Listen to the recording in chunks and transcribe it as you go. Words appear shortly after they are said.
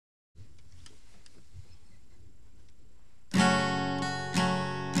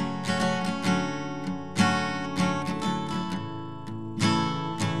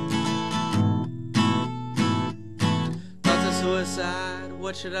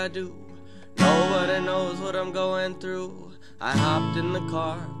what should I do? Nobody knows what I'm going through. I hopped in the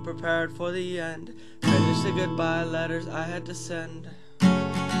car, prepared for the end. Finished the goodbye letters I had to send.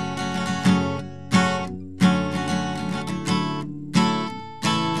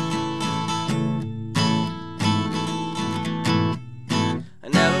 I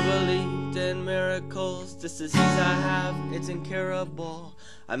never believed in miracles. This disease I have, it's incurable.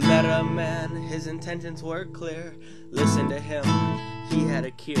 I met a man, his intentions were clear. Listen to him, he had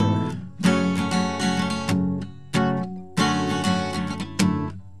a cure.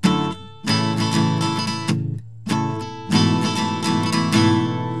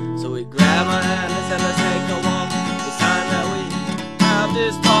 So he grabbed my hand and said, let's take a walk. It's time that we have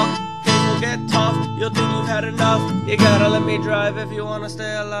this talk. Things will get tough, you'll think you've had enough. You gotta let me drive if you wanna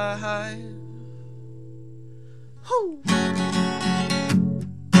stay alive. Whew.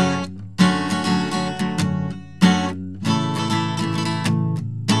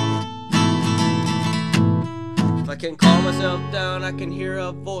 If I can calm myself down, I can hear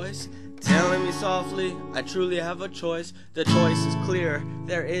a voice telling me softly, I truly have a choice. The choice is clear,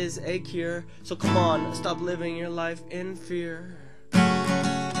 there is a cure. So come on, stop living your life in fear.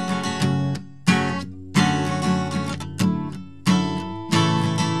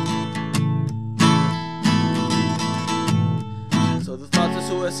 So the thoughts of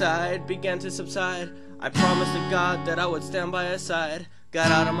suicide began to subside. I promised to God that I would stand by his side. Got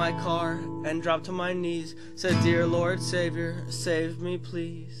out of my car and dropped to my knees. Said, dear Lord Savior, save me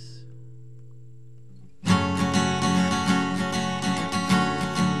please.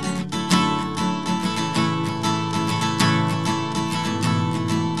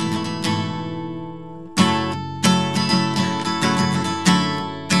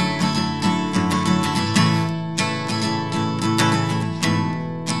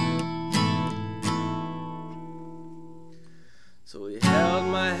 So he held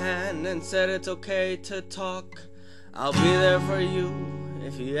my hand and said it's okay to talk. I'll be there for you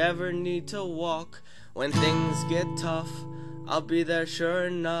if you ever need to walk. When things get tough, I'll be there sure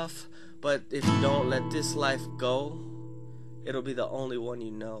enough. But if you don't let this life go, it'll be the only one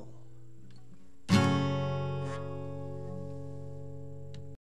you know.